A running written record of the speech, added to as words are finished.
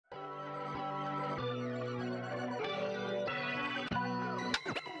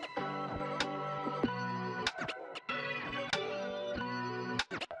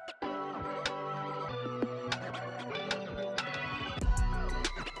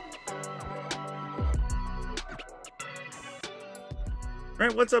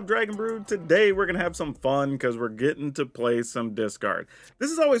Alright, what's up, Dragon Brood? Today we're going to have some fun because we're getting to play some discard.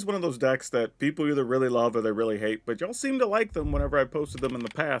 This is always one of those decks that people either really love or they really hate, but y'all seem to like them whenever I posted them in the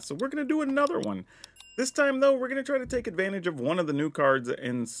past, so we're going to do another one. This time, though, we're going to try to take advantage of one of the new cards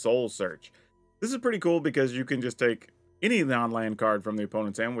in Soul Search. This is pretty cool because you can just take any non-land card from the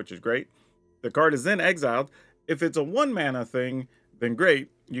opponent's hand, which is great. The card is then exiled. If it's a 1-mana thing, then great,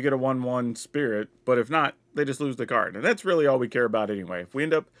 you get a 1/1 spirit, but if not, they just lose the card. And that's really all we care about anyway. If we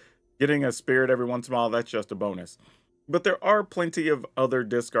end up getting a spirit every once in a while, that's just a bonus. But there are plenty of other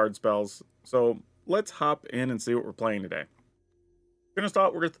discard spells, so let's hop in and see what we're playing today. We're going to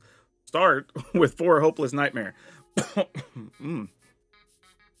start with 4 Hopeless Nightmare. We're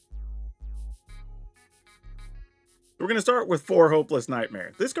going to start with 4 Hopeless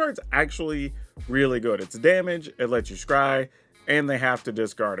Nightmare. This card's actually really good. It's damage, it lets you scry, and they have to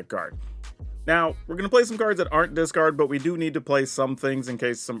discard a card. Now, we're going to play some cards that aren't discard, but we do need to play some things in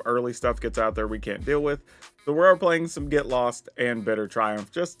case some early stuff gets out there we can't deal with. So we are playing some Get Lost and Bitter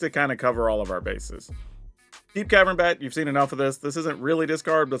Triumph just to kind of cover all of our bases. Deep Cavern Bat, you've seen enough of this. This isn't really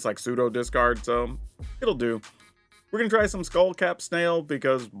discard, but it's like pseudo discard, so it'll do. We're going to try some Skullcap Snail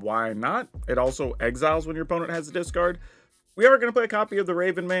because why not? It also exiles when your opponent has a discard. We are going to play a copy of the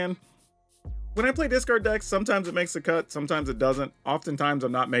Raven Man. When I play discard decks, sometimes it makes a cut, sometimes it doesn't. Oftentimes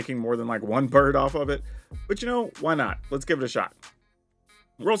I'm not making more than like 1 bird off of it. But you know, why not? Let's give it a shot.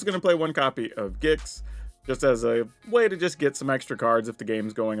 We're also going to play 1 copy of Gix, just as a way to just get some extra cards if the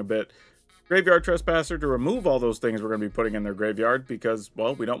game's going a bit. Graveyard Trespasser to remove all those things we're going to be putting in their graveyard because,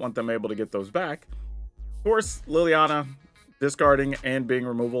 well, we don't want them able to get those back. Of course, Liliana, discarding and being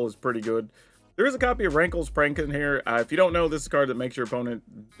removal is pretty good. There is a copy of Rankle's Prank in here. If you don't know, this is a card that makes your opponent,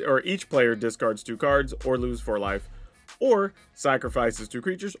 or each player, discards 2 cards, or lose 4 life, or sacrifices 2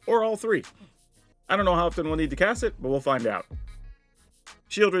 creatures, or all 3. I don't know how often we'll need to cast it, but we'll find out.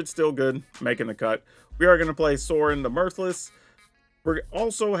 Shieldred's still good, making the cut. We are going to play Sorin the Mirthless. We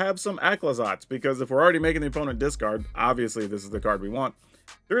also have some Aclazots, because if we're already making the opponent discard, obviously this is the card we want.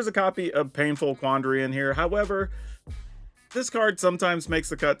 There is a copy of Painful Quandary in here. However, this card sometimes makes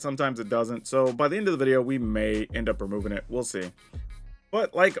the cut, sometimes it doesn't. So by the end of the video, we may end up removing it. We'll see.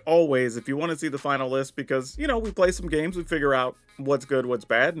 But like always, if you want to see the final list, because, you know, we play some games, we figure out what's good, what's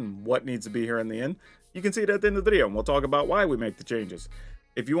bad, and what needs to be here in the end. You can see it at the end of the video, and we'll talk about why we make the changes.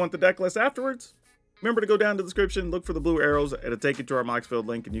 If you want the deck list afterwards, remember to go down to the description, look for the blue arrows, it'll take you to our Moxfield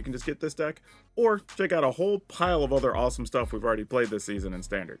link, and you can just get this deck. Or check out a whole pile of other awesome stuff we've already played this season in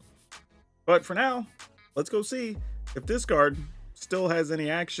Standard. But for now, let's go see if this card still has any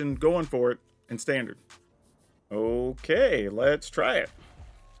action going for it in Standard. Okay, let's try it.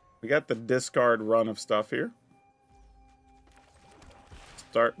 We got the discard run of stuff here.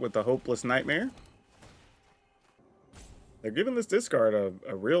 Start with the Hopeless Nightmare. They're giving this discard a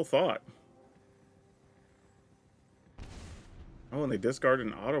real thought. Oh, and they discarded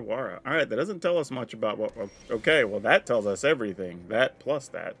an Otawara. Alright, that doesn't tell us much about what... Okay, well that tells us everything. That plus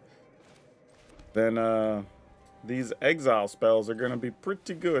that. Then, these exile spells are going to be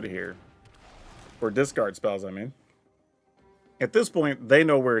pretty good here. Or discard spells, I mean. At this point, they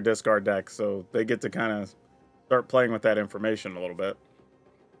know we're a discard deck, so they get to kind of start playing with that information a little bit.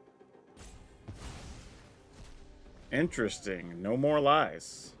 Interesting. No more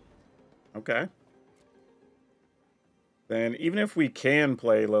lies. Okay. Then, even if we can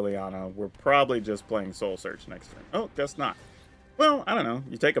play Liliana, we're probably just playing Soul Search next turn. Oh, guess not. Well, I don't know.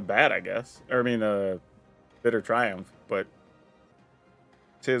 You take a bat, I guess. Or, I mean, Bitter Triumph, but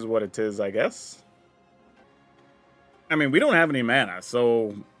tis what it is, I guess. I mean, we don't have any mana,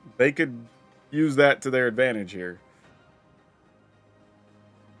 so they could use that to their advantage here.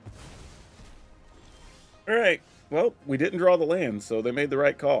 Alright, well, we didn't draw the land, so they made the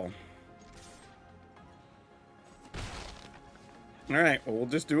right call. Alright, well, we'll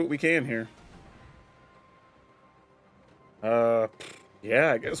just do what we can here.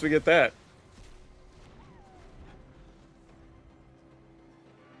 Yeah, I guess we get that.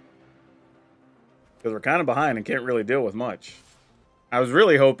 Because we're kind of behind and can't really deal with much. I was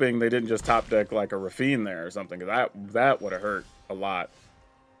really hoping they didn't just top deck like a Rafine there or something, because that would have hurt a lot.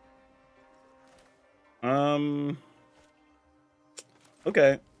 Okay.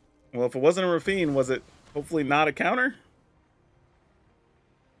 Well, if it wasn't a Rafine, was it hopefully not a counter?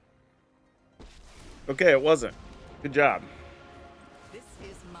 Okay, it wasn't. Good job. This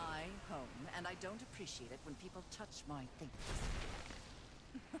is my home, and I don't appreciate it when people touch my things.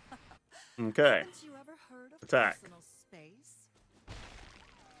 Okay. Haven't you ever heard of Attack. personal space?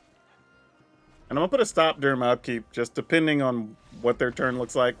 And I'm going to put a stop during my upkeep, just depending on what their turn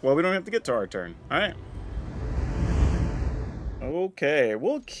looks like. Well, we don't have to get to our turn. All right. Okay,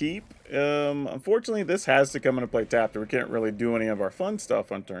 we'll keep. Unfortunately, this has to come into play tapped. We can't really do any of our fun stuff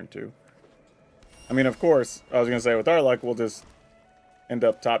on turn 2. I mean, of course, I was going to say with our luck, we'll just end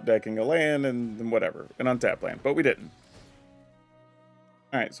up top decking a land and whatever, an untapped land, but we didn't.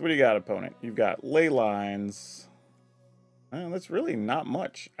 All right, so what do you got, opponent? You've got ley lines. That's really not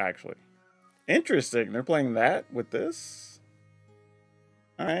much, actually. Interesting. They're playing that with this.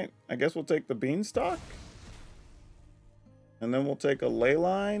 All right, I guess we'll take the beanstalk. And then we'll take a ley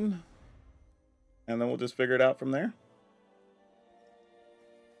line. And then we'll just figure it out from there.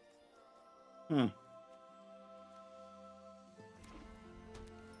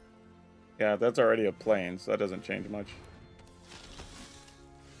 Yeah, that's already a plane, so that doesn't change much.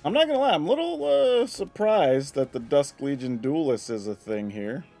 I'm not gonna lie, I'm a little surprised that the Dusk Legion Duelist is a thing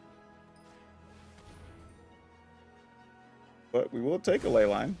here. But we will take a ley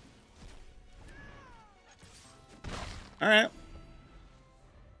line. Alright.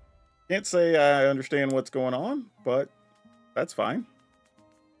 Can't say I understand what's going on, but that's fine.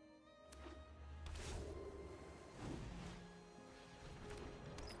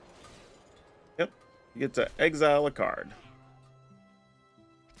 Yep. You get to exile a card.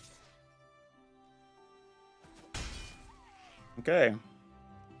 Okay.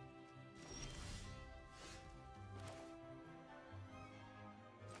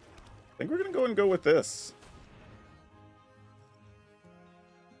 I think we're going to go and go with this.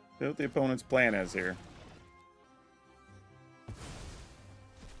 See what the opponent's plan is here.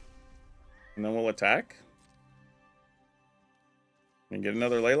 And then we'll attack. And get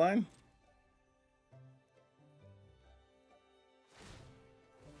another ley line.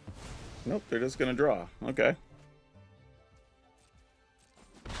 Nope, they're just going to draw. Okay.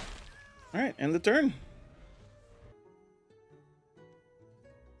 Alright, end the turn.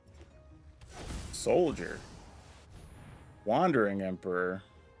 Soldier. Wandering Emperor.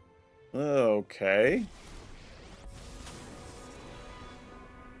 Okay.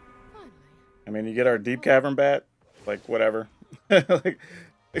 I mean, you get our Deep Cavern Bat. Like, whatever. Like,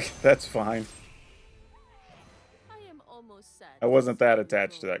 that's fine. I wasn't that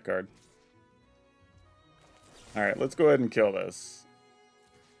attached to that card. Alright, let's go ahead and kill this.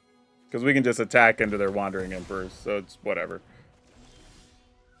 Because we can just attack into their Wandering Emperors, so it's whatever.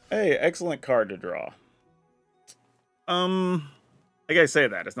 Hey, excellent card to draw. Like I say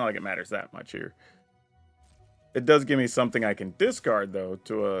that, it's not like it matters that much here. It does give me something I can discard, though,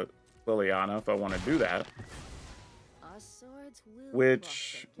 to a Liliana if I want to do that.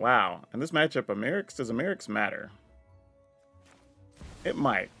 Which, wow. In this matchup, Amerix, does Amerix matter? It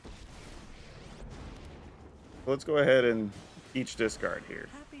might. So let's go ahead and each discard here.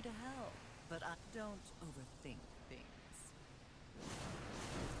 Happy to help, but I don't overthink things.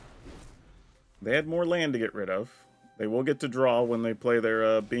 They had more land to get rid of. They will get to draw when they play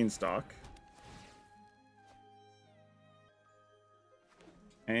their Beanstalk.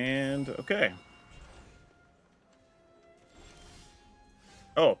 And, okay.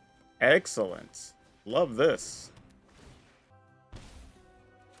 Oh, excellent. Love this.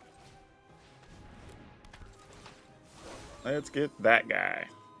 Let's get that guy.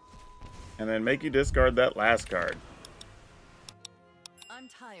 And then make you discard that last card. I'm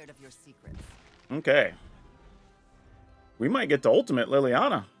tired of your secrets. Okay. We might get to Ultimate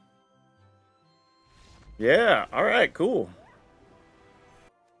Liliana. Yeah, alright, cool.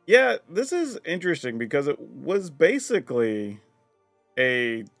 Yeah, this is interesting because it was basically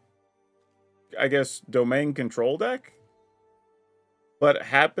a, I guess, domain control deck, but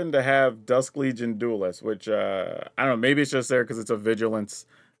happened to have Dusk Legion Duelist, which, I don't know, maybe it's just there because it's a vigilance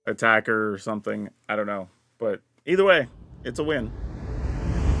attacker or something. I don't know. But either way, it's a win.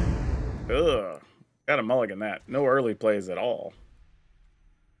 Ugh. Gotta mulligan that. No early plays at all.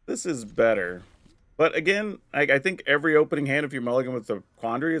 This is better. But again, I think every opening hand, if you mulligan with the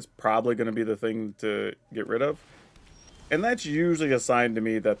Quandary, is probably going to be the thing to get rid of. And that's usually a sign to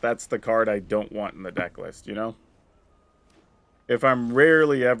me that that's the card I don't want in the deck list, you know? If I'm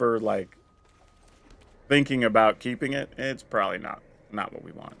rarely ever, like, thinking about keeping it, it's probably not what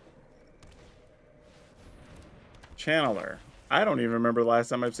we want. Channeler. I don't even remember the last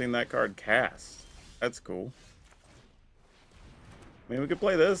time I've seen that card cast. That's cool. I mean, we could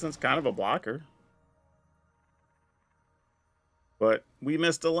play this, and it's kind of a blocker. But we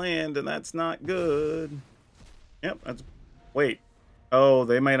missed a land, and that's not good. Yep, that's... Wait. Oh,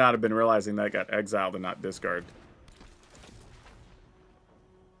 they may not have been realizing that got exiled and not discard.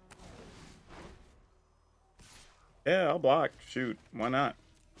 Yeah, I'll block. Shoot, why not?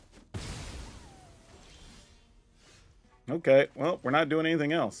 Okay, well, we're not doing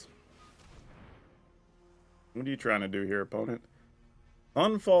anything else. What are you trying to do here, opponent?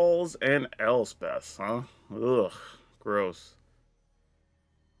 Sunfalls and Elspeth, huh? Ugh, gross.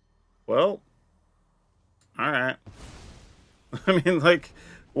 Well, alright. I mean, like,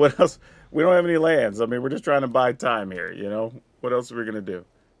 what else? We don't have any lands. I mean, we're just trying to buy time here, you know? What else are we going to do?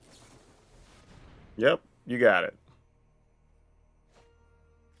 Yep, you got it.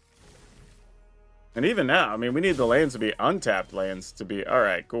 And even now, I mean, we need the lands to be untapped lands to be...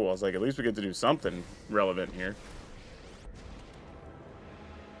 Alright, cool. I was like, at least we get to do something relevant here.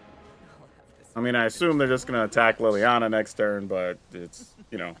 I mean, I assume they're just going to attack Liliana next turn, but it's,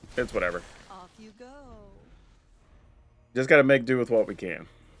 you know, it's whatever. Off you go. Just got to make do with what we can.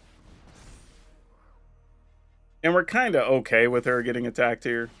 And we're kind of okay with her getting attacked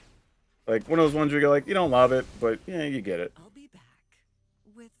here. Like, one of those ones where you go like, you don't love it, but, yeah, you get it. I'll be back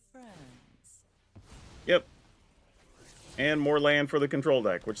with friends. Yep. And more land for the control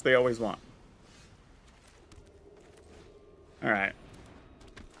deck, which they always want. Alright.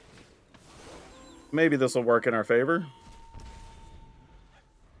 Maybe this will work in our favor.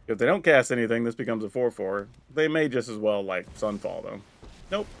 If they don't cast anything, this becomes a 4/4. They may just as well, like, Sunfall, though.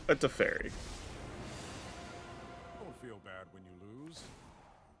 Nope, that's a fairy. Don't feel bad when you lose.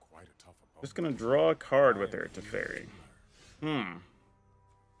 Quite a tough opponent. Just gonna draw a card with her to fairy.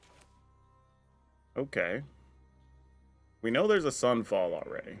 Okay. We know there's a Sunfall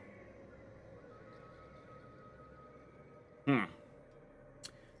already.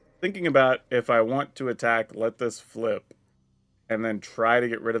 Thinking about if I want to attack, let this flip, and then try to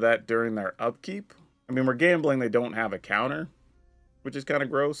get rid of that during their upkeep. I mean, we're gambling they don't have a counter, which is kind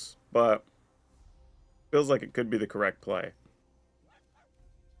of gross, but feels like it could be the correct play.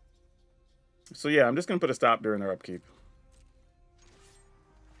 So yeah, I'm just going to put a stop during their upkeep.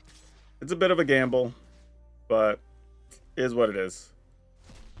 It's a bit of a gamble, but is what it is.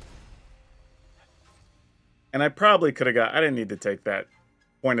 And I probably could have got... I didn't need to take that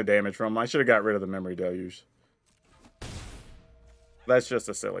point of damage from him. I should have got rid of the Memory Deluge. That's just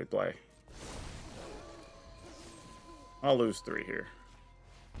a silly play. I'll lose 3 here.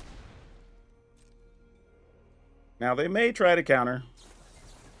 Now, they may try to counter.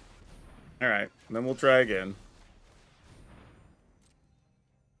 Alright, then we'll try again.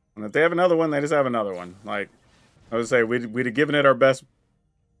 And if they have another one, they just have another one. Like, I would say, we'd have given it our best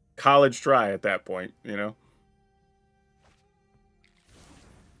college try at that point, you know?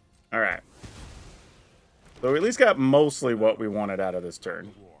 Alright. So we at least got mostly what we wanted out of this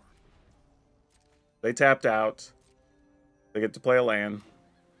turn. They tapped out. They get to play a land.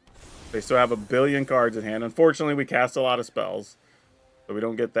 They still have a billion cards in hand. Unfortunately, we cast a lot of spells, so we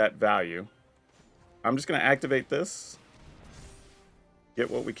don't get that value. I'm just going to activate this. Get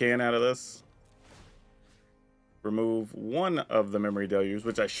what we can out of this. Remove one of the Memory Deluge,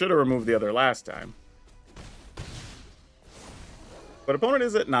 which I should have removed the other last time. But opponent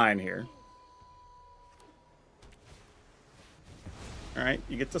is at 9 here. Alright,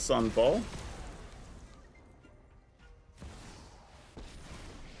 you get the Sunfall.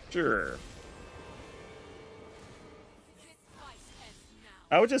 Sure.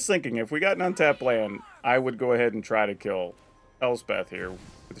 I was just thinking, if we got an untapped land, I would go ahead and try to kill Elspeth here with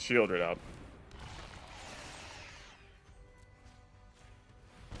the Shieldred up.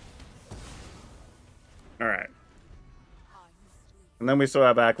 Alright. And then we still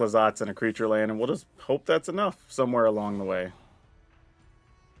have Aclazotz and a creature land, and we'll just hope that's enough somewhere along the way.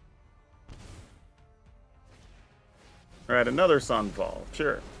 Alright, another Sunfall.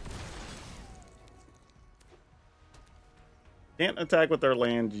 Sure. Can't attack with their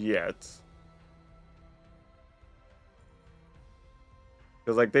land yet.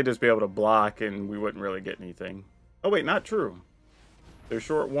 Because, like, they'd just be able to block and we wouldn't really get anything. Oh, wait, not true. They're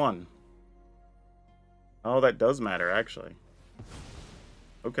short 1. Oh, that does matter, actually.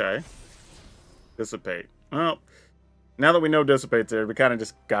 Okay. Dissipate. Well, now that we know Dissipate's there, we kind of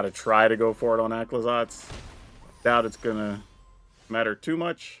just got to try to go for it on Aclazotz. Doubt it's going to matter too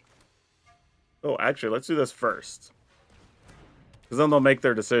much. Oh, actually, let's do this first. Because then they'll make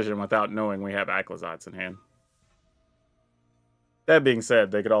their decision without knowing we have Aclazotz in hand. That being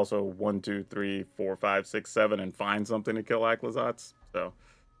said, they could also 1, 2, 3, 4, 5, 6, 7 and find something to kill Aclazotz. So,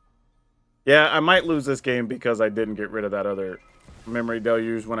 yeah, I might lose this game because I didn't get rid of that other Memory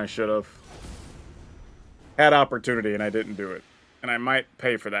Deluge when I should have. Had opportunity and I didn't do it. And I might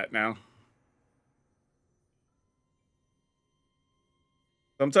pay for that now.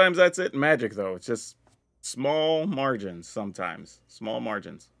 Sometimes that's it in Magic, though. It's just small margins sometimes. Small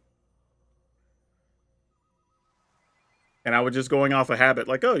margins. And I was just going off a habit,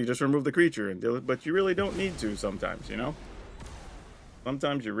 like, oh, you just remove the creature, and do it, but you really don't need to sometimes, you know?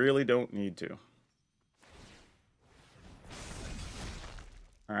 Sometimes you really don't need to.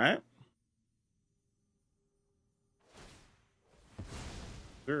 All right.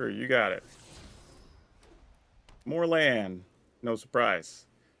 Sure, you got it. More land. No surprise.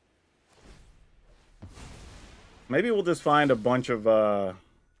 Maybe we'll just find a bunch of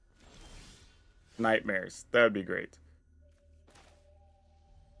nightmares. That would be great.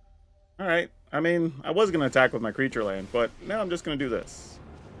 Alright. I mean, I was going to attack with my creature land, but now I'm just going to do this.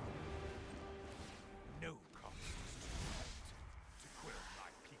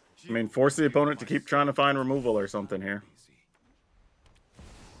 I mean, force the opponent to keep trying to find removal or something here.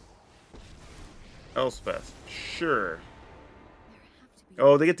 Elspeth. Sure.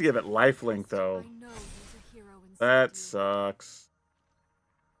 Oh, they get to give it lifelink, though. That sucks.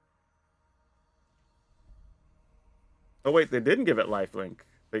 Oh, wait, they didn't give it lifelink.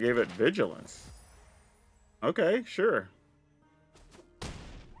 They gave it vigilance. Okay, sure.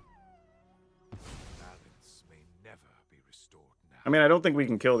 I mean, I don't think we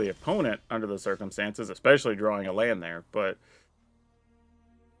can kill the opponent under the circumstances, especially drawing a land there, but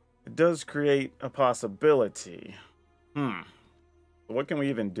it does create a possibility. What can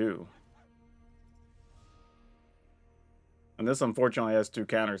we even do? And this, unfortunately, has 2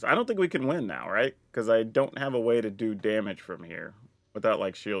 counters. I don't think we can win now, right? Because I don't have a way to do damage from here without,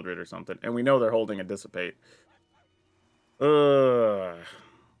 like, Shieldred or something. And we know they're holding a Dissipate.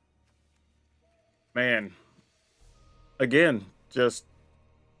 Man. Again, just...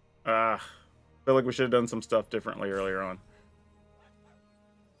 feel like we should have done some stuff differently earlier on.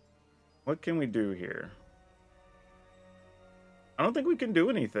 What can we do here? I don't think we can do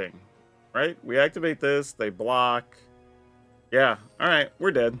anything, right? We activate this, they block. Yeah, alright,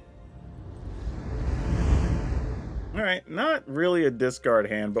 we're dead. Alright, not really a discard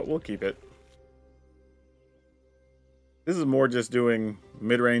hand, but we'll keep it. This is more just doing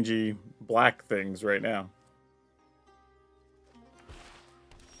mid-rangey black things right now.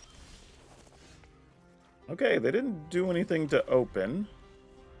 Okay, they didn't do anything to open.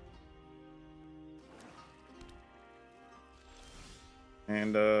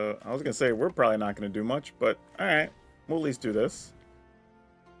 And I was going to say, we're probably not going to do much, but alright, we'll at least do this.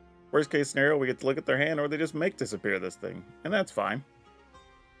 Worst case scenario, we get to look at their hand, or they just make disappear this thing. And that's fine.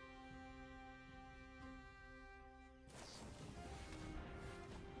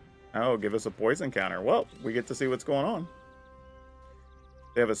 Oh, give us a poison counter. Well, we get to see what's going on.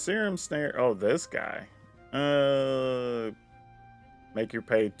 They have a Serum Snare. Oh, this guy. Make your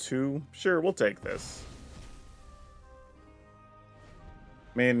pay 2. Sure, we'll take this.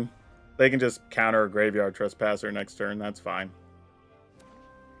 I mean, they can just counter a Graveyard Trespasser next turn. That's fine.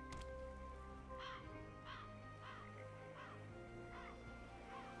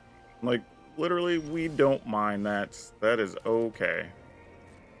 Like, literally, we don't mind that. That is okay.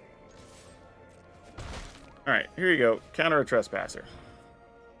 Alright, here you go. Counter a Trespasser.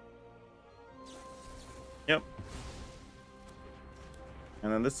 Yep.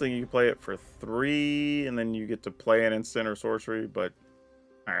 And then this thing, you play it for 3, and then you get to play an instant or sorcery, but...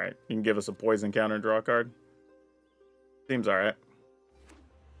 Alright, you can give us a poison counter and draw a card. Seems alright.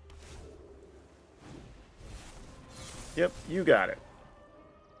 Yep, you got it.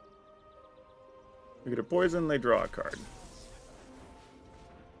 We get a poison, they draw a card.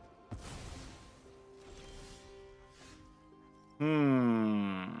 I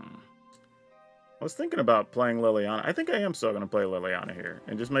was thinking about playing Liliana. I think I am still going to play Liliana here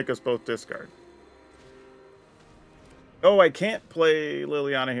and just make us both discard. Oh, I can't play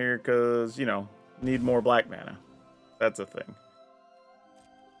Liliana here because, you know, need more black mana. That's a thing.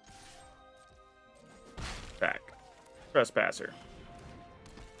 Back. Trespasser.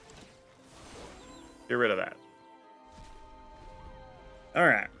 Get rid of that.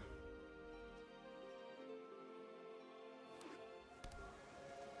 Alright.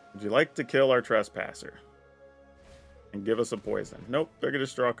 Would you like to kill our Trespasser? And give us a poison? Nope, they're going to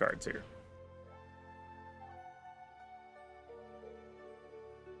just draw cards here.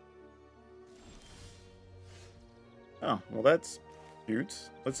 Oh, well that's cute.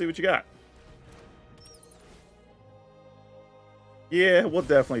 Let's see what you got. Yeah, we'll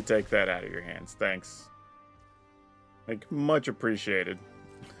definitely take that out of your hands. Thanks. Like, much appreciated.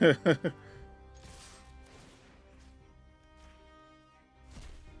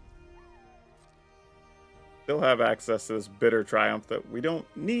 Still have access to this Bitter Triumph that we don't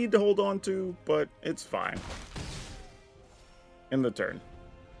need to hold on to, but it's fine. In the turn.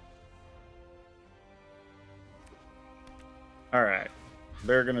 Alright.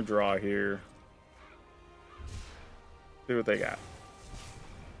 They're going to draw here. See what they got.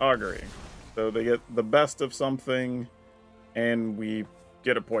 Augury. So they get the best of something, and we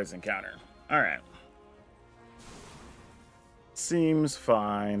get a poison counter. Alright. seems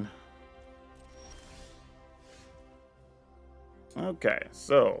fine. Okay,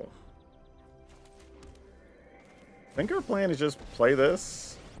 so I think our plan is just play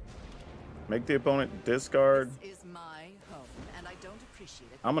this, make the opponent discard. This is my home, and I don't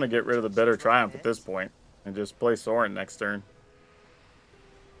appreciate it. I'm gonna get rid of the Bitter Triumph at this point and just play Sorin next turn.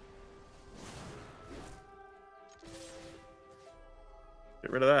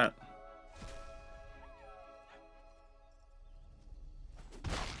 Get rid of that.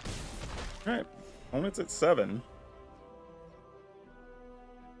 Alright, opponent's at 7.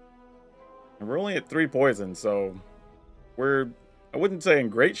 And we're only at 3 poison, so we're, I wouldn't say in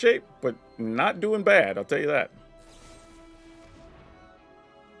great shape, but not doing bad, I'll tell you that.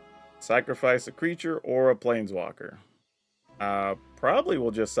 Sacrifice a creature or a planeswalker. Probably we'll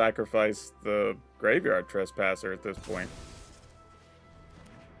just sacrifice the Graveyard Trespasser at this point.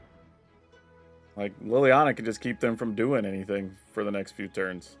 Like, Liliana can just keep them from doing anything for the next few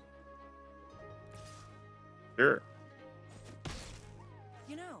turns. Sure.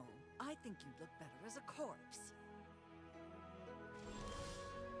 You know, I think you'd look better as a corpse.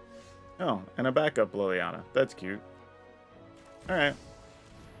 Oh, and a backup Liliana. That's cute. Alright.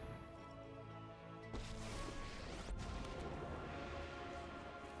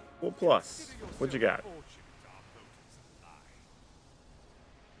 Well, plus, what you got?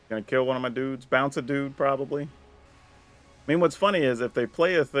 Gonna kill one of my dudes? Bounce a dude, probably? I mean, what's funny is if they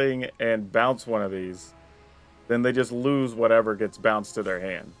play a thing and bounce one of these, then they just lose whatever gets bounced to their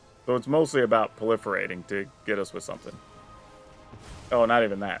hand. So it's mostly about proliferating to get us with something. Oh, not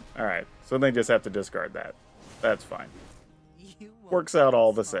even that. Alright, so they just have to discard that. That's fine. Works out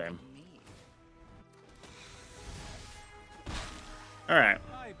all the same. Alright.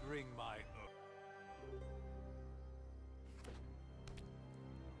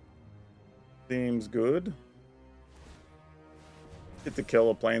 Seems good. Get to kill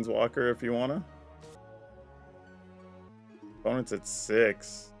a planeswalker if you wanna. Opponent's at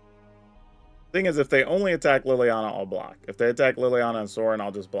 6. Thing is, if they only attack Liliana, I'll block. If they attack Liliana and Sorin,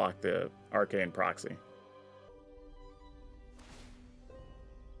 I'll just block the Arcane Proxy.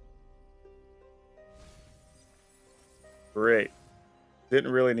 Great.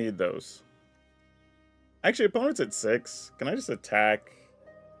 Didn't really need those. Actually, opponent's at 6. Can I just attack?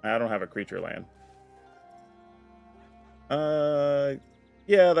 I don't have a creature land.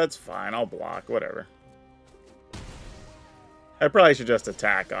 Yeah, that's fine. I'll block. Whatever. I probably should just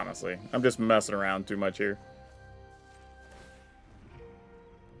attack, honestly. I'm just messing around too much here.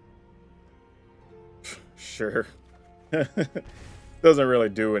 Sure. Doesn't really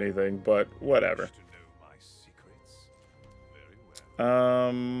do anything, but whatever.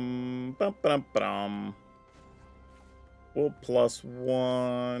 We'll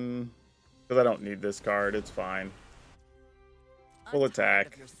 +1. Because I don't need this card. It's fine. We'll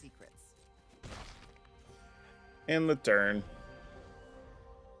attack. In the turn.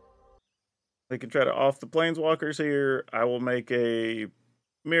 They can try to off the planeswalkers here. I will make a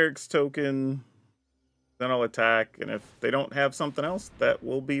Mirix token. Then I'll attack. And if they don't have something else, that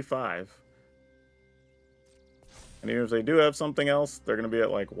will be 5. And even if they do have something else, they're going to be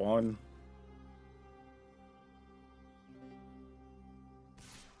at like 1.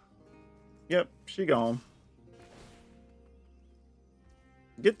 Yep, she gone.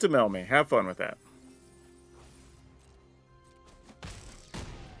 Get to mail me. Have fun with that.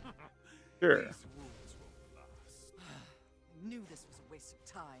 Sure. Knew this was a waste of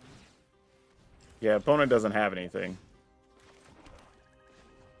time. Yeah, opponent doesn't have anything.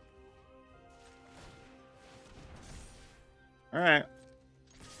 Alright.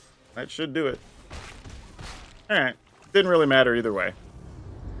 That should do it. Alright. Didn't really matter either way.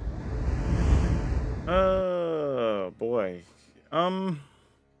 Oh, boy. I'm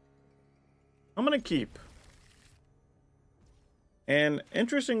gonna keep. And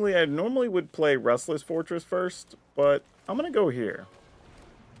interestingly, I normally would play Restless Fortress first, but I'm gonna go here.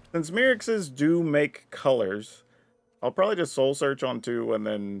 Since Mirixes do make colors, I'll probably just Soul Search on 2 and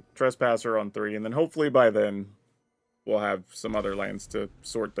then Trespasser on 3, and then hopefully by then we'll have some other lands to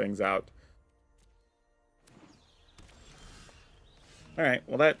sort things out. Alright,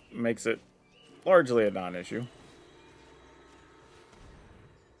 well that makes it largely a non-issue.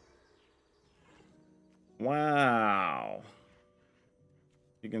 Wow.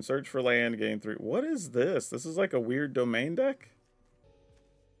 You can search for land, gain 3. What is this? This is like a weird domain deck?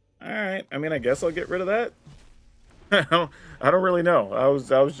 Alright, I mean, I guess I'll get rid of that. I don't really know. I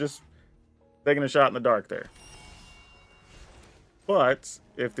was just taking a shot in the dark there. But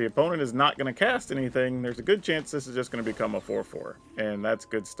if the opponent is not going to cast anything, there's a good chance this is just going to become a 4/4. And that's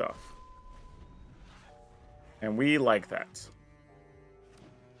good stuff. And we like that.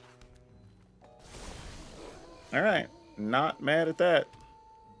 All right. Not mad at that.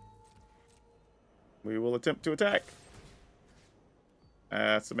 We will attempt to attack.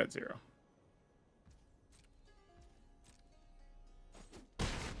 Submit 0.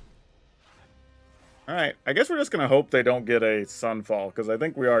 All right. I guess we're just going to hope they don't get a Sunfall, because I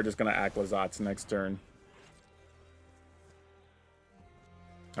think we are just going to Acklazotz next turn.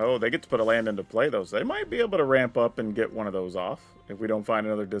 Oh, they get to put a land into play, though, so they might be able to ramp up and get one of those off if we don't find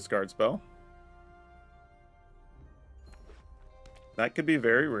another discard spell. That could be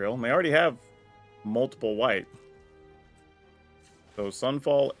very real. And they already have multiple white. So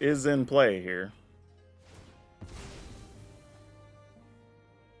Sunfall is in play here.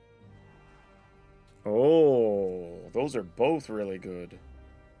 Oh, those are both really good.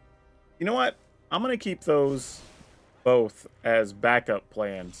 You know what? I'm going to keep those both as backup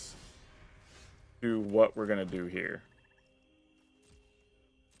plans to what we're going to do here.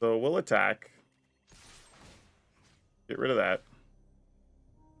 So we'll attack. Get rid of that.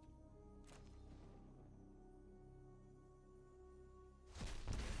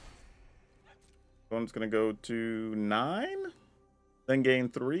 One's going to go to 9, then gain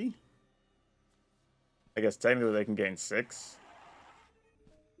 3. I guess technically they can gain 6.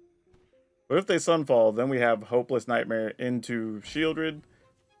 But if they Sunfall, then we have Hopeless Nightmare into Shieldred,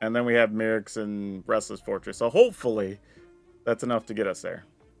 and then we have Mirrex and Restless Fortress. So hopefully that's enough to get us there.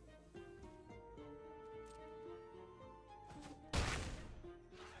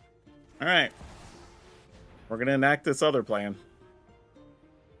 Alright. We're going to enact this other plan.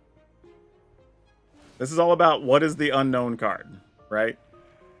 This is all about what is the unknown card, right?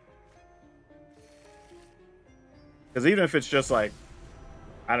 Because even if it's just like,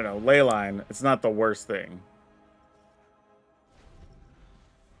 I don't know, Leyline, it's not the worst thing.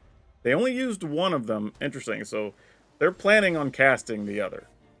 They only used one of them. Interesting. So they're planning on casting the other.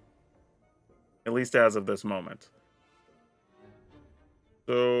 At least as of this moment.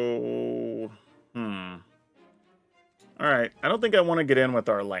 So, Alright, I don't think I want to get in with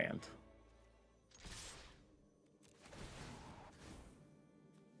our land.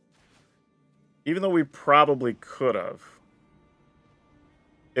 Even though we probably could have.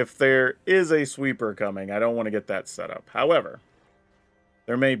 If there is a sweeper coming, I don't want to get that set up. However,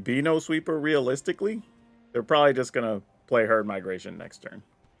 there may be no sweeper realistically. They're probably just going to play Herd Migration next turn.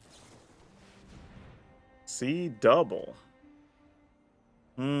 C double.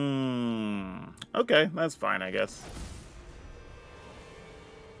 Okay, that's fine, I guess.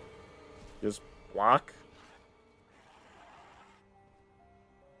 Just block.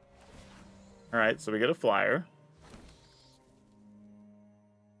 Alright, so we get a flyer.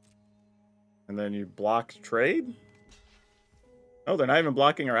 And then you block trade? Oh, they're not even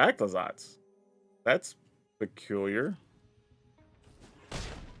blocking our Acklazotz. That's peculiar.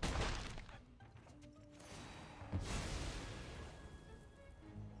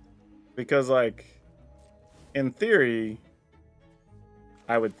 Because, like, in theory,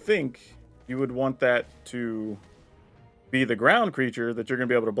 I would think you would want that to be the ground creature that you're going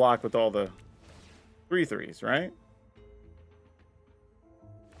to be able to block with all the 3/3s, right?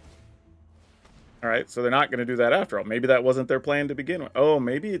 Alright, so they're not going to do that after all. Maybe that wasn't their plan to begin with. Oh,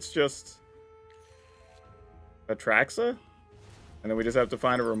 maybe it's just Atraxa? And then we just have to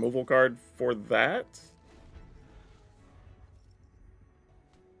find a removal card for that?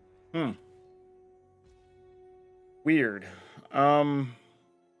 Weird. Alright.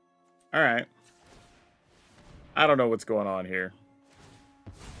 I don't know what's going on here.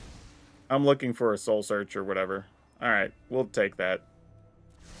 I'm looking for a Soul Search or whatever. Alright, we'll take that.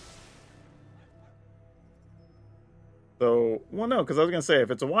 So, well, no, because I was going to say,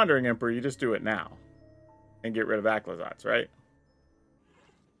 if it's a Wandering Emperor, you just do it now. And get rid of Acklazotz, right?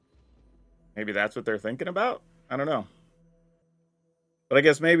 Maybe that's what they're thinking about? I don't know. But I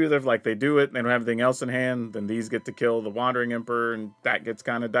guess maybe they're like, they do it, and they don't have anything else in hand, then these get to kill the Wandering Emperor, and that gets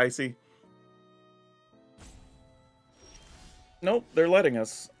kind of dicey. Nope, they're letting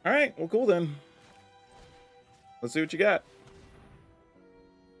us. Alright, well, cool then. Let's see what you got.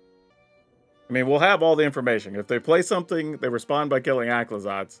 I mean, we'll have all the information. If they play something, they respond by killing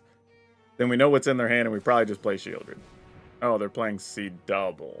Acklazotz, then we know what's in their hand, and we probably just play Shieldred. Oh, they're playing C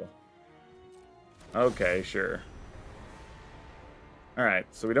double. Okay, sure. Alright,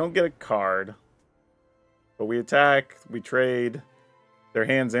 so we don't get a card. But we attack, we trade, their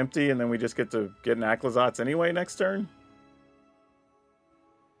hand's empty, and then we just get to get an Acklazotz anyway next turn?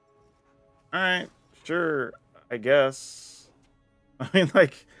 Alright, sure, I guess. I mean,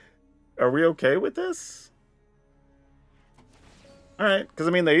 like, are we okay with this? Alright, because, I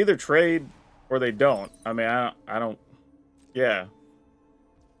mean, they either trade or they don't. I mean, I don't, yeah.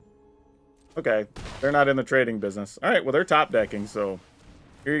 Okay, they're not in the trading business. All right, well, they're top decking, so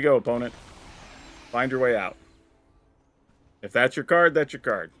here you go, opponent. Find your way out. If that's your card, that's your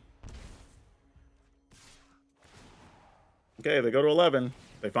card. Okay, they go to 11.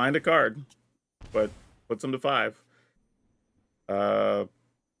 They find a card, but puts them to 5. I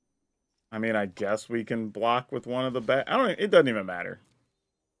mean, I guess we can block with one of the I don't. It doesn't even matter.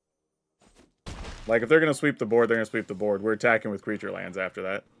 Like, if they're gonna sweep the board, they're gonna sweep the board. We're attacking with creature lands after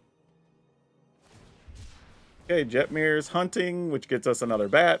that. Okay, Jetmir's hunting, which gets us another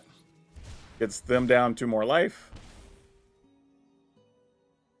bat. Gets them down 2 more life.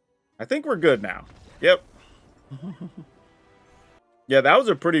 I think we're good now. Yep. Yeah, that was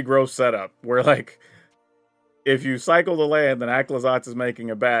a pretty gross setup where, like, if you cycle the land, then Aklazat's is making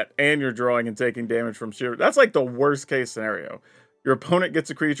a bat, and you're drawing and taking damage from shield. That's like the worst case scenario. Your opponent gets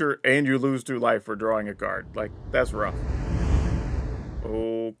a creature, and you lose 2 life for drawing a card. Like, that's rough.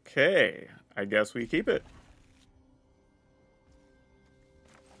 Okay, I guess we keep it.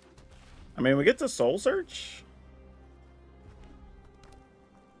 I mean, we get to Soul Search.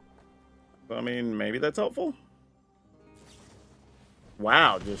 I mean, maybe that's helpful.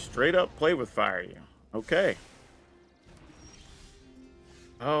 Wow, just straight up play with fire you. Okay.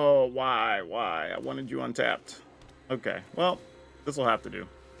 Oh, why? Why? I wanted you untapped. Okay, well, this will have to do.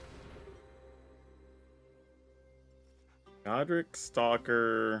 Godric,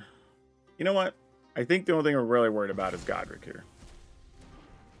 Stalker. You know what? I think the only thing we're really worried about is Godric here.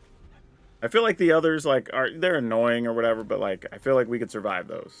 I feel like the others, like, they're annoying or whatever, but, like, I feel like we could survive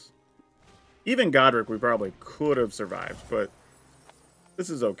those. Even Godric we probably could have survived, but this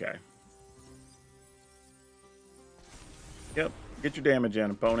is okay. Yep, get your damage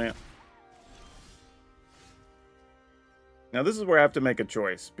in, opponent. Now this is where I have to make a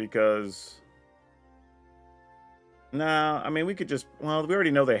choice, because... Nah, I mean, we could just... Well, we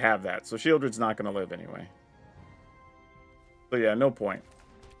already know they have that, so Shieldred's not going to live anyway. So yeah, no point.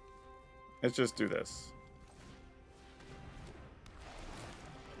 Let's just do this.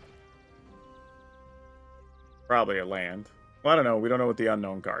 Probably a land. Well, I don't know. We don't know what the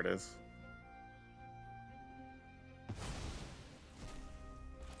unknown card is.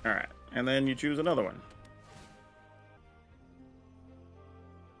 Alright. And then you choose another one.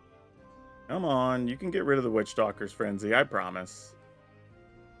 Come on. You can get rid of the Witchstalker's Frenzy. I promise.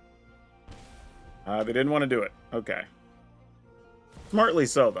 They didn't want to do it. Okay. Smartly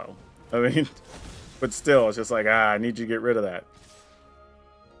so, though. I mean, but still, it's just like, I need you to get rid of that.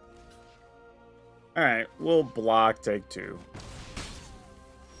 Alright, we'll block, take 2.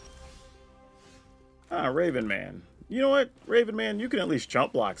 Raven Man. You know what, Raven Man, you can at least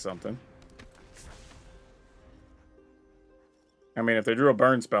chump block something. I mean, if they drew a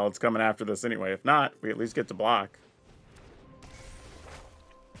burn spell, it's coming after this anyway. If not, we at least get to block.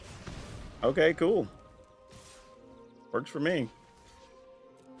 Okay, cool. Works for me.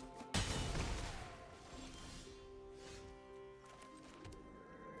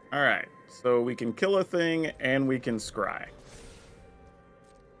 Alright, so we can kill a thing and we can scry.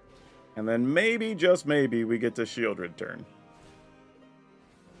 And then maybe, just maybe, we get to Shieldred turn.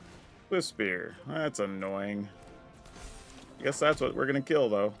 With Spear. That's annoying. I guess that's what we're going to kill,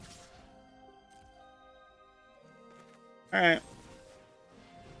 though. Alright.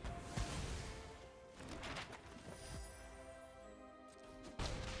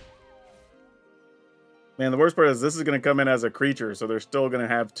 Man, the worst part is this is going to come in as a creature, so they're still going to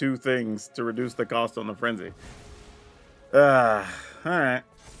have 2 things to reduce the cost on the Frenzy. Alright.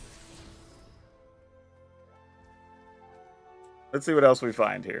 Let's see what else we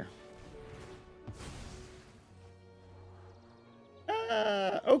find here.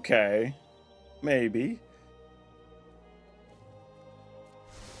 Okay. Maybe.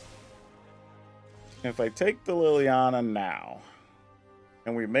 If I take the Liliana now,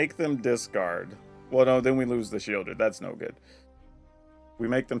 and we make them discard... Well, no, then we lose the Shieldred. That's no good. We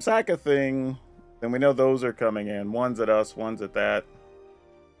make them sack a thing, then we know those are coming in. One's at us, one's at that.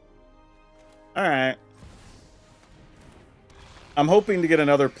 Alright. I'm hoping to get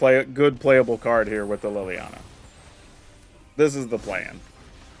another good playable card here with the Liliana. This is the plan.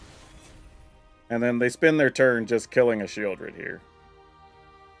 And then they spend their turn just killing a Shieldred here.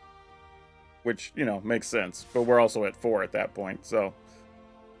 Which, you know, makes sense. But we're also at 4 at that point, so...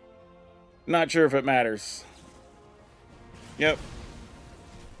 Not sure if it matters. Yep.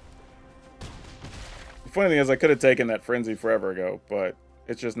 The funny thing is, I could have taken that Frenzy forever ago, but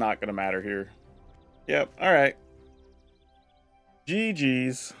it's just not going to matter here. Yep, alright.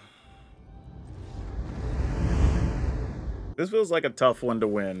 GG's. This feels like a tough one to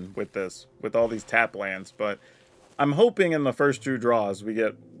win with this, with all these tap lands, but I'm hoping in the first 2 draws we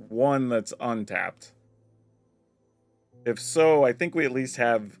get one that's untapped? If so, I think we at least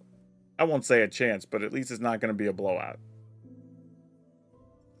have, I won't say a chance, but at least it's not going to be a blowout.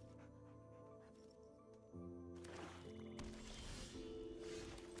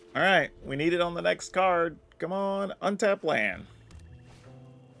 All right, we need it on the next card. Come on, untap land.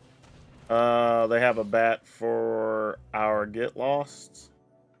 They have a bat for our get lost.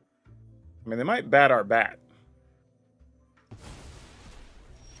 I mean, they might bat our bat.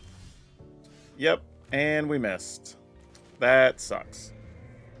 Yep, and we missed. That sucks.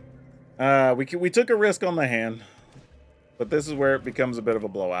 We took a risk on the hand, but this is where it becomes a bit of a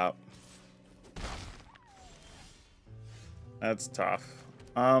blowout. That's tough.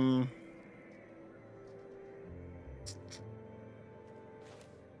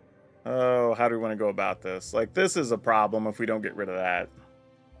 Oh, how do we want to go about this? Like, this is a problem if we don't get rid of that.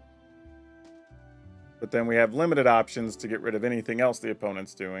 But then we have limited options to get rid of anything else the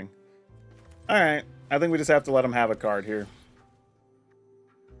opponent's doing. Alright, I think we just have to let them have a card here.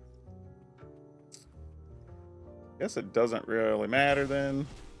 Guess it doesn't really matter then.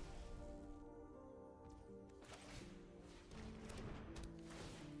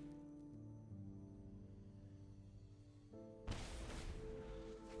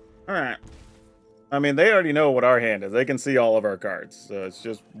 Alright. I mean, they already know what our hand is. They can see all of our cards, so it's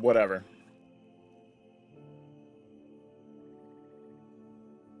just whatever.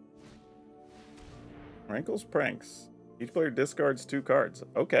 Rankles Pranks. Each player discards 2 cards.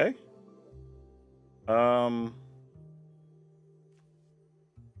 Okay. I'm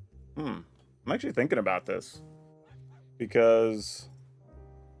actually thinking about this. Because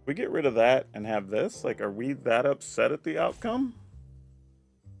we get rid of that and have this. Like, are we that upset at the outcome?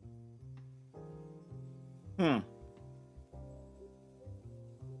 I'm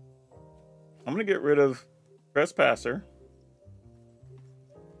going to get rid of Trespasser.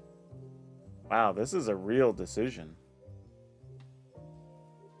 Wow, this is a real decision.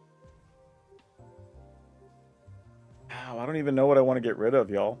 Wow, I don't even know what I want to get rid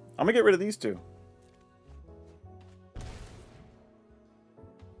of, y'all. I'm going to get rid of these 2.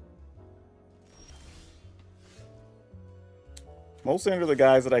 Mostly under the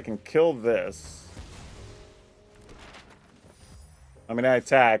guise that I can kill this. I mean, I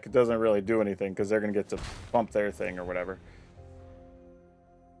attack. It doesn't really do anything because they're going to get to pump their thing or whatever.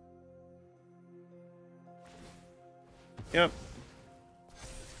 Yep.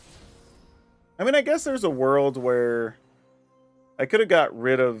 I mean, I guess there's a world where I could have got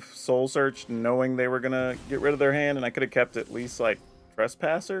rid of Soul Search knowing they were going to get rid of their hand, and I could have kept at least, like,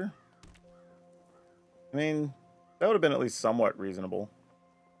 Trespasser. I mean, that would have been at least somewhat reasonable.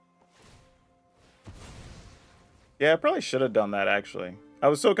 Yeah, I probably should have done that, actually. I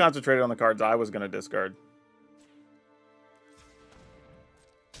was so concentrated on the cards I was going to discard.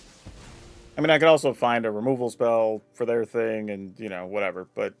 I mean, I could also find a removal spell for their thing and, you know, whatever.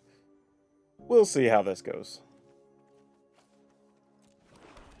 But we'll see how this goes.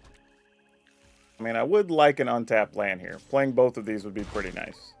 I mean, I would like an untapped land here. Playing both of these would be pretty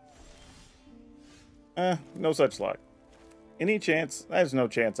nice. No such luck. Any chance? There's no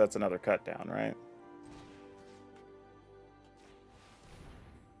chance that's another cut down, right?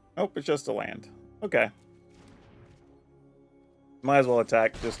 Nope, it's just a land. Okay. Might as well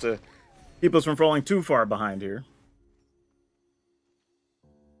attack just to keep us from falling too far behind here.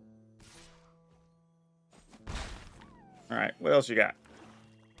 Alright, what else you got?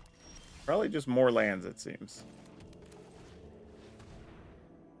 Probably just more lands, it seems.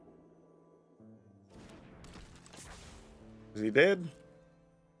 Is he dead?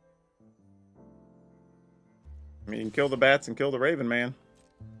 I mean, you can kill the bats and kill the Raven Man.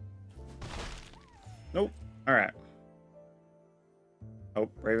 Nope. Alright. Oh,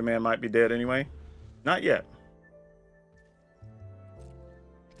 Raven Man might be dead anyway. Not yet.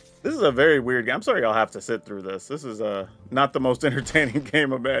 This is a very weird game. I'm sorry I'll have to sit through this. This is not the most entertaining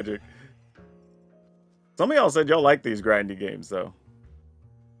game of Magic. Some of y'all said y'all like these grindy games, though.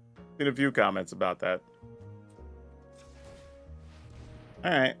 Seen a few comments about that.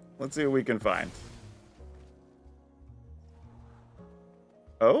 Alright, let's see what we can find.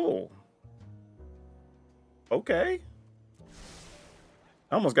 Oh. Okay.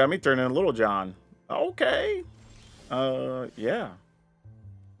 Almost got me turning into Little John. Okay. Yeah.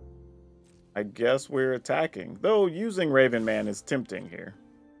 I guess we're attacking. Though using Raven Man is tempting here.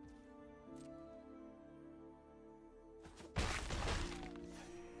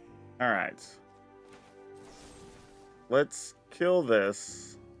 Alright. Let's kill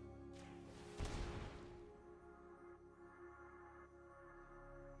this.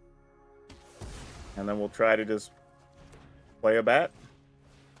 And then we'll try to just play a bat.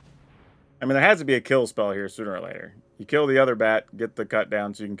 I mean, there has to be a kill spell here sooner or later. You kill the other bat, get the cut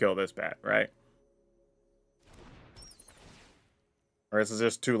down so you can kill this bat, right? Or this is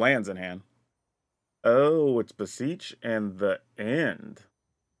just 2 lands in hand. Oh, it's Beseech and the End.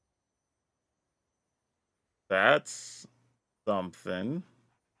 That's something.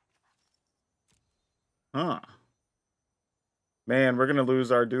 Huh. Man, we're going to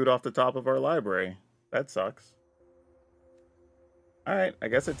lose our dude off the top of our library. That sucks. All right, I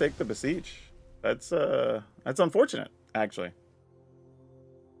guess I take the Beseech. That's unfortunate, actually.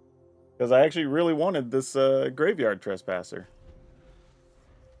 Because I actually really wanted this Graveyard Trespasser.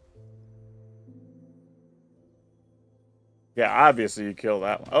 Yeah, obviously you kill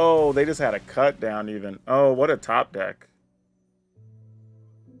that one. Oh, they just had a cut down even. Oh, what a top deck.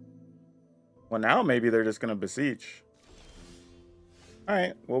 Well, now maybe they're just going to Beseech.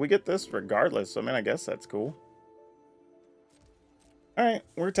 Alright, well, we get this regardless. So, I mean, I guess that's cool. Alright,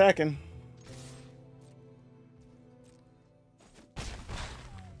 we're attacking. I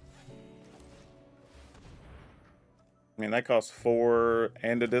mean, that costs 4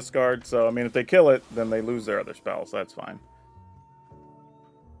 and a discard. So, I mean, if they kill it, then they lose their other spells. That's fine.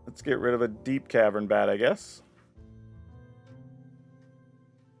 Let's get rid of a Deep Cavern Bat, I guess.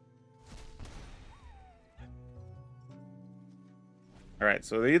 Alright,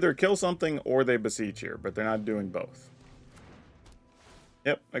 so they either kill something or they Beseech here, but they're not doing both.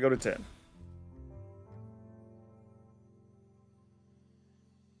 Yep, I go to 10.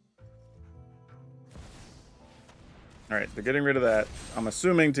 Alright, they're getting rid of that. I'm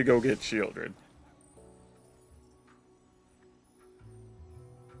assuming to go get Shieldred.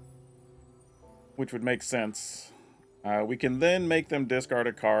 Which would make sense. We can then make them discard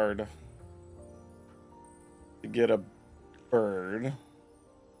a card to get a bird.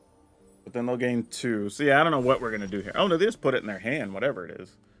 But then they'll gain 2. So yeah, I don't know what we're going to do here. Oh, no, they just put it in their hand, whatever it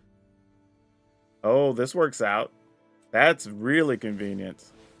is. Oh, this works out. That's really convenient.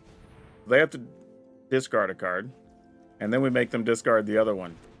 They have to discard a card. And then we make them discard the other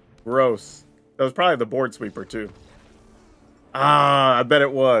one. Gross. That was probably the board sweeper, too. Ah, I bet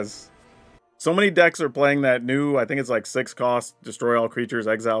it was. So many decks are playing that new, I think it's like 6 cost, destroy all creatures,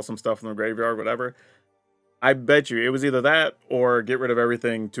 exile some stuff from the graveyard, whatever. I bet you it was either that or get rid of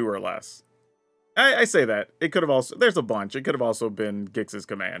everything 2 or less. I say that. It could have also, there's a bunch. It could have also been Gix's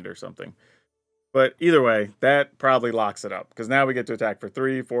Command or something. But either way, that probably locks it up. Because now we get to attack for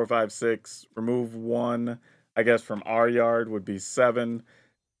 3, 4, 5, 6. Remove 1, I guess, from our yard would be 7.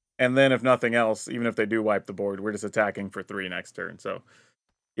 And then if nothing else, even if they do wipe the board, we're just attacking for 3 next turn. So,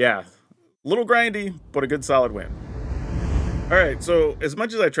 yeah. A little grindy, but a good solid win. Alright, so as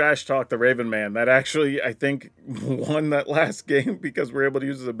much as I trash talk the Raven Man, that actually, I think, won that last game because we're able to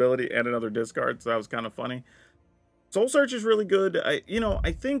use his ability and another discard, so that was kind of funny. Soul Search is really good. I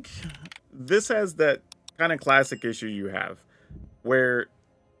think this has that kind of classic issue you have, where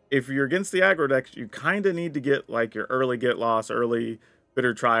if you're against the aggro decks, you kind of need to get like your early get loss, early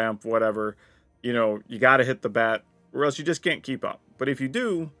bitter triumph, whatever. You know, you got to hit the bat, or else you just can't keep up. But if you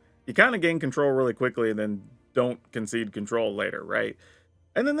do, you kind of gain control really quickly and then don't concede control later, right?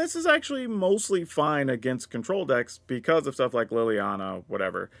 And then this is actually mostly fine against control decks because of stuff like Liliana,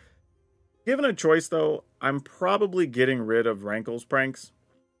 whatever. Given a choice, though, I'm probably getting rid of Rankle's Pranks.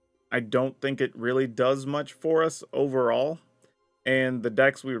 I don't think it really does much for us overall. And the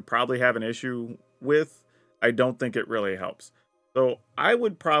decks we would probably have an issue with, I don't think it really helps. So I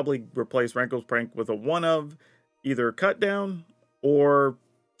would probably replace Rankle's Prank with a one of either cut down or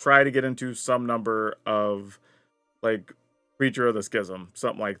try to get into some number of like Creature of the Schism,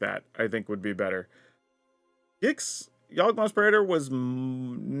 something like that. I think would be better. Gix Yawgmoth's Praetor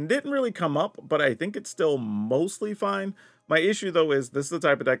didn't really come up, but I think it's still mostly fine. My issue though is this is the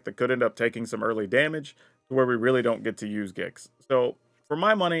type of deck that could end up taking some early damage to where we really don't get to use Gix. So for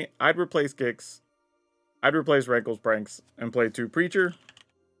my money, I'd replace Gix, I'd replace Rankle's Pranks, and play 2 Preacher.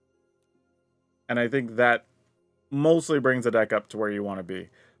 And I think that mostly brings the deck up to where you want to be.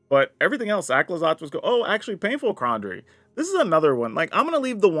 But everything else, Aclazotz was go. Oh, actually, Painful Quandary. This is another one. Like, I'm going to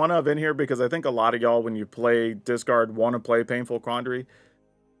leave the one of in here because I think a lot of y'all, when you play discard, want to play Painful Quandary.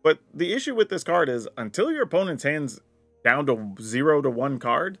 But the issue with this card is until your opponent's hand's down to 0 to 1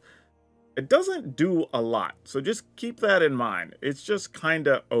 card, it doesn't do a lot. So just keep that in mind. It's just kind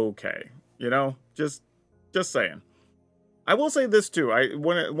of okay. You know, just saying. I will say this too.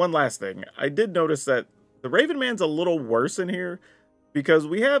 One last thing. I did notice that the Raven Man's a little worse in here because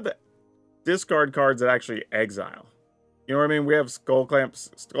we have discard cards that actually exile. You know what I mean? We have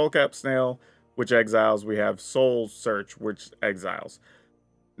Skullcap Snail, which exiles. We have Soul Search, which exiles.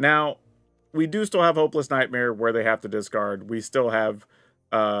 Now, we do still have Hopeless Nightmare where they have to discard. We still have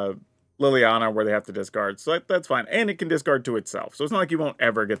Liliana where they have to discard, so that's fine. And it can discard to itself, so it's not like you won't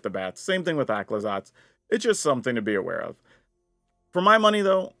ever get the bats. Same thing with Aclazotz. It's just something to be aware of. For my money,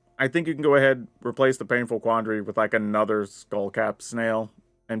 though, I think you can go ahead, replace the Painful Quandary with like another Skullcap Snail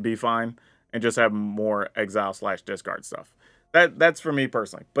and be fine, and just have more exile/discard stuff. That's for me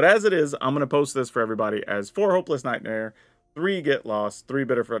personally. But as it is, I'm going to post this for everybody as 4 Hopeless Nightmare, 3 Get Lost, 3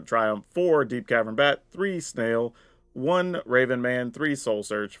 Bitterfoot Triumph, 4 Deep Cavern Bat, 3 Snail, 1 Raven Man, 3 Soul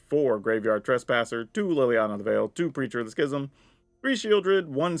Search, 4 Graveyard Trespasser, 2 Liliana the Veil, 2 Preacher of the Schism, 3 Shieldred,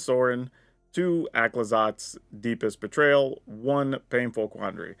 1 Sorin, 2 Aclazotz, Deepest Betrayal, 1 Painful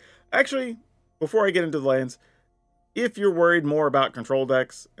Quandary. Actually, before I get into the lands, if you're worried more about control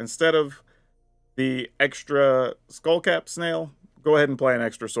decks, instead of the extra Skullcap Snail, go ahead and play an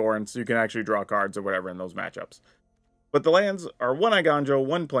extra Sorin so you can actually draw cards or whatever in those matchups. But the lands are 1 Iganjo,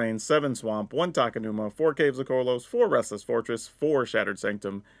 1 Plain, 7 Swamp, 1 Takenuma, 4 Caves of Kolos, 4 Restless Fortress, 4 Shattered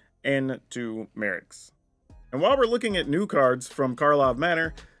Sanctum, and 2 Merrick's. And while we're looking at new cards from Karlov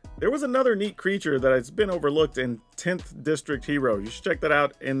Manor, there was another neat creature that has been overlooked in 10th District Hero. You should check that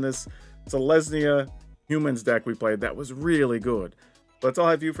out in this Selesnya Humans deck we played. That was really good. But that's all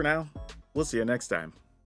I have for you for now. We'll see you next time.